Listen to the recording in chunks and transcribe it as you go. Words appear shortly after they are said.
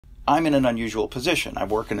I'm in an unusual position. I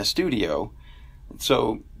work in a studio,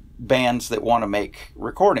 so bands that want to make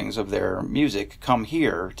recordings of their music come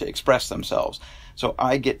here to express themselves. So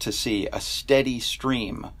I get to see a steady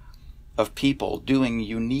stream of people doing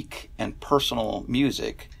unique and personal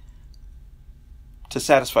music to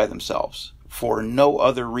satisfy themselves for no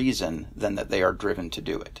other reason than that they are driven to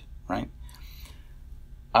do it, right?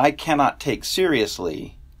 I cannot take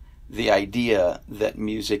seriously the idea that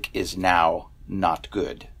music is now not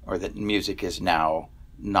good, or that music is now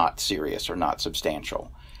not serious or not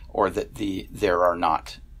substantial, or that there are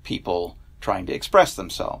not people trying to express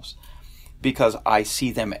themselves, because I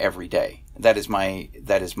see them every day. That is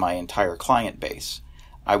my entire client base.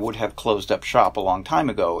 I would have closed up shop a long time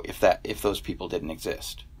ago if those people didn't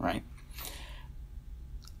exist, right?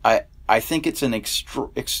 I think it's I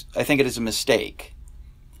think it is a mistake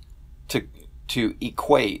to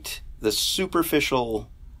equate the superficial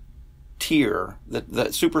tier,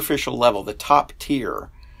 the superficial level, the top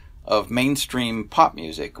tier of mainstream pop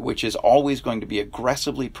music, which is always going to be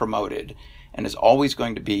aggressively promoted and is always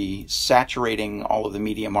going to be saturating all of the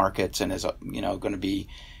media markets, and is going to be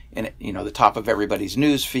in the top of everybody's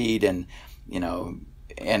news feed, and on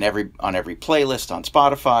every playlist on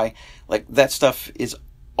Spotify. Like, that stuff is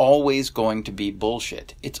always going to be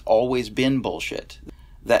bullshit. It's always been bullshit.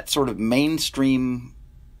 That sort of mainstream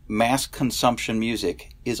mass consumption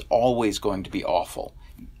music is always going to be awful.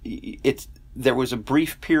 There was a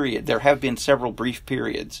brief period, there have been several brief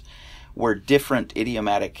periods where different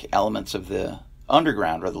idiomatic elements of the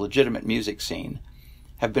underground or the legitimate music scene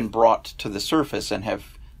have been brought to the surface and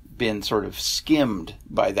have been sort of skimmed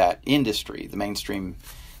by that industry, the mainstream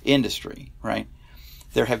industry, right?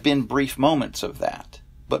 There have been brief moments of that,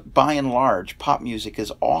 but by and large, pop music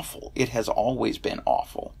is awful. It has always been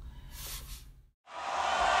awful.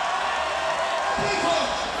 People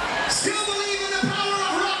still believe in the power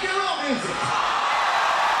of rock and roll music.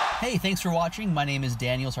 Hey, thanks for watching. My name is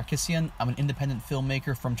Daniel Sarkissian. I'm an independent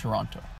filmmaker from Toronto.